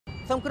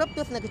សំគ្រប់ទ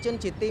ស្សនិកជន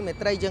ជាទីមេ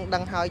ត្រីយើងដឹ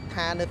ងហើយ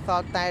ថានៅស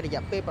ល់តែរ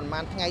យៈពេលប្រមា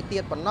ណថ្ងៃទៀ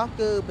តប៉ុណ្ណោះ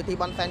គឺពិធី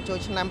បុណ្យសែនចូល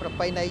ឆ្នាំប្រ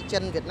ពៃណីចិ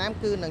នវៀតណាម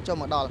គឺនឹងចូល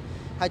មកដល់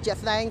ហើយជាក់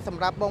ស្ដែងស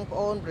ម្រាប់បងប្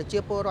អូនប្រជា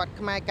ពលរដ្ឋ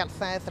ខ្មែរកាត់ខ្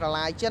សែស្រ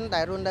ឡាយចិន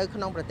ដែលរស់នៅក្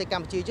នុងប្រទេសក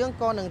ម្ពុជាយើង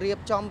ក៏នឹងរៀប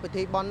ចំពិ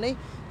ធីបុណ្យនេះ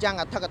យ៉ាង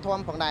អធិកអធម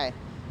ផងដែរ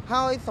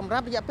ហើយសម្រា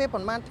ប់រយៈពេល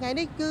ប្រមាណថ្ងៃ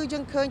នេះគឺយើ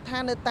ងឃើញថា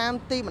នៅតាម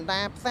ទីបណ្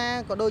ដាផ្សារ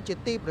ក៏ដូចជា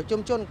ទីប្រជុំ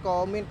ជនក៏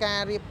មានការ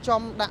រៀប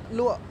ចំដាក់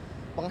លក់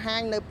បង្ហា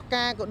ញនៅផ្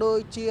កាក៏ដូច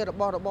ជារ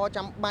បស់របរ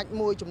ចាំបាច់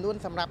មួយចំនួន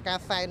សម្រាប់ការ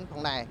សែនផ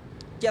ងដែរ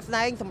ជាក់ស្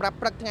ដែងសម្រាប់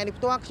ព្រឹកថ្ងៃនេះ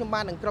ផ្ទាល់ខ្ញុំ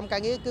បាននឹងក្រុមកា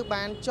រងារគឺ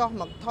បានចោះ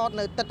មកថត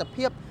នៅទស្សនវិជ្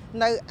ជា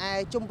នៅឯ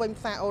ជុំវិញ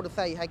ផ្សារអូរ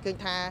ស័យហើយឃើញ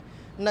ថា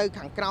នៅ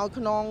ខាងក្រោយ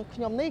ខ្នងខ្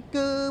ញុំនេះ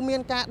គឺមា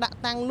នការដាក់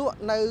តាំងលក់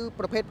នៅ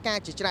ប្រភេទផ្កា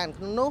ជាច្រើន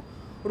ក្នុងនោះ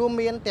រួម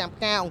មានទាំង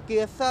ផ្កាអង្គា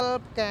សិល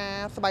ផ្កា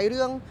ស្បៃ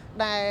រឿង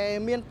ដែល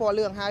មានពណ៌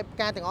លឿងហើយផ្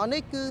កាទាំងអស់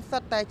នេះគឺសុ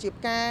ទ្ធតែជា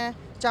ផ្កា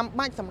ចាំ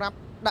បាច់សម្រាប់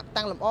ដាក់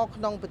តាំងលម្អ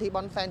ក្នុងពិធី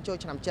បុណ្យសែនចូល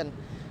ឆ្នាំចិន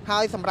ហើ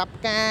យសម្រាប់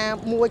ផ្កា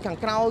មួយខាង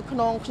ក្រោយខ្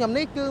នងខ្ញុំ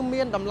នេះគឺ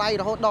មានតម្លៃ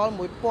រហូតដល់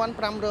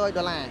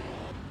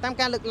$1,500តាម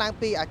ការលើកឡើង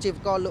ពីអាជីវ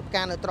ករលក់ផ្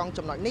កានៅត្រង់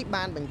ចំណុចនេះ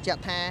បានបញ្ជា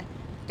ក់ថា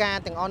ផ្កា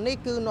ទាំងអស់នេះ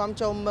គឺនាំ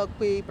ចូលមក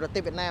ពីប្រទេ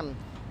សវៀតណាម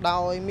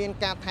ដោយមាន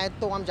ការថែ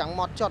ទាំយ៉ាង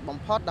ម៉ត់ចត់បំ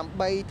ផុតដើម្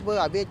បីធ្វើ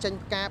ឲ្យវាចេញ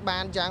ផ្កាបា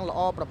នយ៉ាងល្អ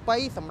ប្រពៃ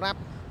សម្រាប់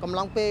កំ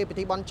ឡុងពេលពិ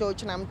ធីបុណ្យចូល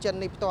ឆ្នាំចិន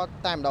នេះផ្ទាល់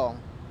តែម្ដង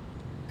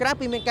ក្រៅ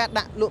ពីមានការ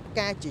ដាក់លក់ផ្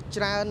កាជា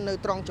ច្រើននៅ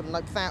ត្រង់ចំណុ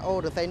ចផ្សារអូ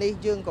រស័យនេះ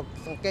យើងក៏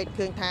សង្កេត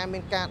ឃើញថាមា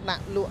នការដា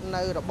ក់លក់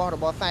នៅរបស់រ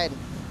បរសែន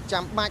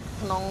ចាំបាច់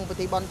ក្នុងពិ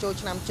ធីបុណ្យចូល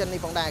ឆ្នាំចិននេះ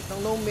ផងដែរក្នុង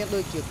នោះមាន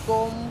ដូចជា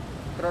គោម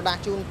ក្រដាស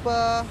ជូនព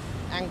រ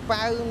អាំង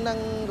ប៉ាវនិង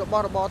រប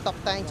ស់របរតុប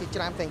តែងជាច្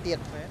រើនផ្សេងទៀត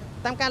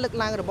តាមការលើក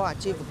ឡើងរបស់អា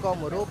ជីវករ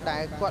មួយរូបដែ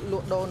លគាត់ល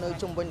ក់ដូរនៅ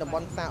ជុំវិញតំប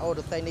ន់ផ្សារអូរ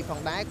ស័យនេះផង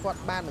ដែរគាត់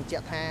បានបញ្ជា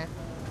ក់ថា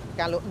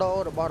ការលក់ដូរ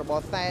របស់រប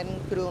រសែន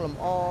គ្រឿងល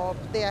ម្អ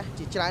ផ្ទះ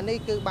ជាច្រើននេះ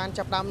គឺបាន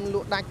ចាប់ផ្ដើមល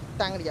ក់ដាច់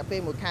តាំងរយៈពេល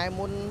1ខែ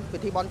មុនពិ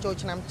ធីបុណ្យចូល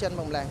ឆ្នាំចិន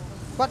មកម្ល៉េះ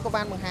គាត់ក៏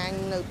បានបង្ហាញ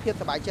នៅភាព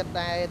សប្បាយចិត្ត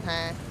ដែរថា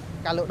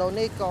ការលក់ដូរ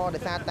នេះក៏ដោ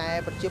យសារតែ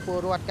ប្រជាពល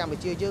រដ្ឋកម្ពុ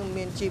ជាយើង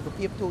មានជីវ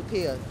ភាពធូរ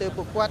ធារទើប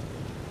ពួកគាត់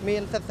មា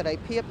នសិទ្ធិសេរី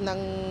ភាពនិង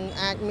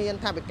អាចមាន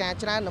ថវិកា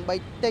ច្រើនដើម្បី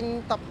ទិញ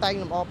តុបតែង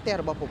លម្អផ្ទះ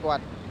របស់ពួកគា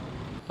ត់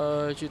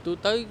ជាទូ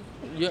ទៅ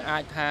យើងអា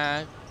ចថា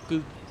គឺ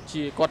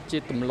ជាគាត់ជា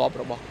ទម្លាប់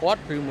របស់គា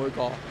ត់ឬមួយ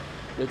ក៏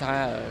ដូចថា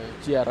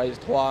ជាអរិយ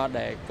ធម៌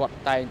ដែលគាត់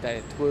តែងតែ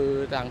ធ្វើ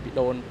តាំងពី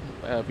ដូន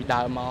ពី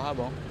ដើមមកហ៎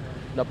បង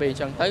ដល់ពេលអ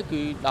ញ្ចឹងទៅ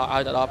គឺដ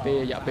ល់ពេល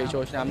រយៈពេលចូ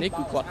លឆ្នាំនេះ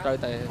គឺគាត់ត្រូវ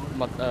តែ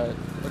មក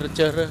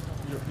ជ្រើសរើស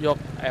យក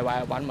អី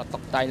វ៉ាន់មកតុ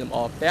បតែងលម្អ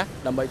ផ្ទះ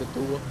ដើម្បីទ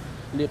ទួល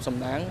លាភសំ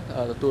ណាង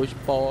ទទួល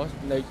ពរ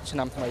នៅឆ្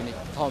នាំថ្មីនេះ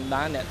ធម្ម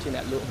តាអ្នកជាអ្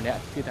នកលក់ម្នា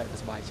ក់គឺតែ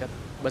សប្បាយចិត្ត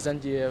បើសិន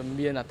ជា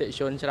មានអតិថិ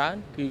ជនច្រើន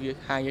គឺ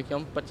ហាងខ្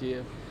ញុំពិតជា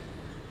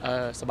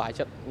សប្បាយ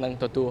ចិត្តនឹង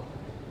ទទួល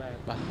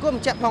គួរប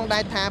ញ្ជាក់ផងដែ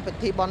រថាពិ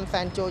ធីបុណ្យ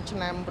សែនចូលឆ្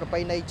នាំប្រពៃ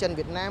ណីចិន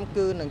វៀតណាម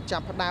គឺនឹងចា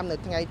ប់ផ្ដើមនៅ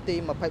ថ្ងៃទី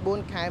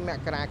24ខែម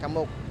ករាខាង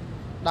មុខ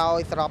ដោយ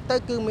សរុបទៅ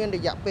គឺមានរ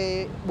យៈពេល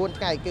4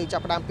ថ្ងៃគឺចា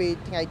ប់ផ្ដើមពី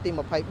ថ្ងៃទី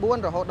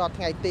24រហូតដល់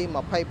ថ្ងៃទី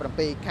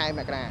27ខែ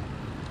មករា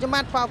ខ្ញុំ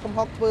បាទផៅកំ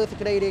ហុកធ្វើសេច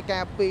ក្តីរាយកា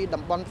រណ៍ពី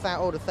តំបន់ផ្សារ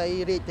អូរស័យ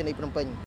រាជធានីភ្នំពេញ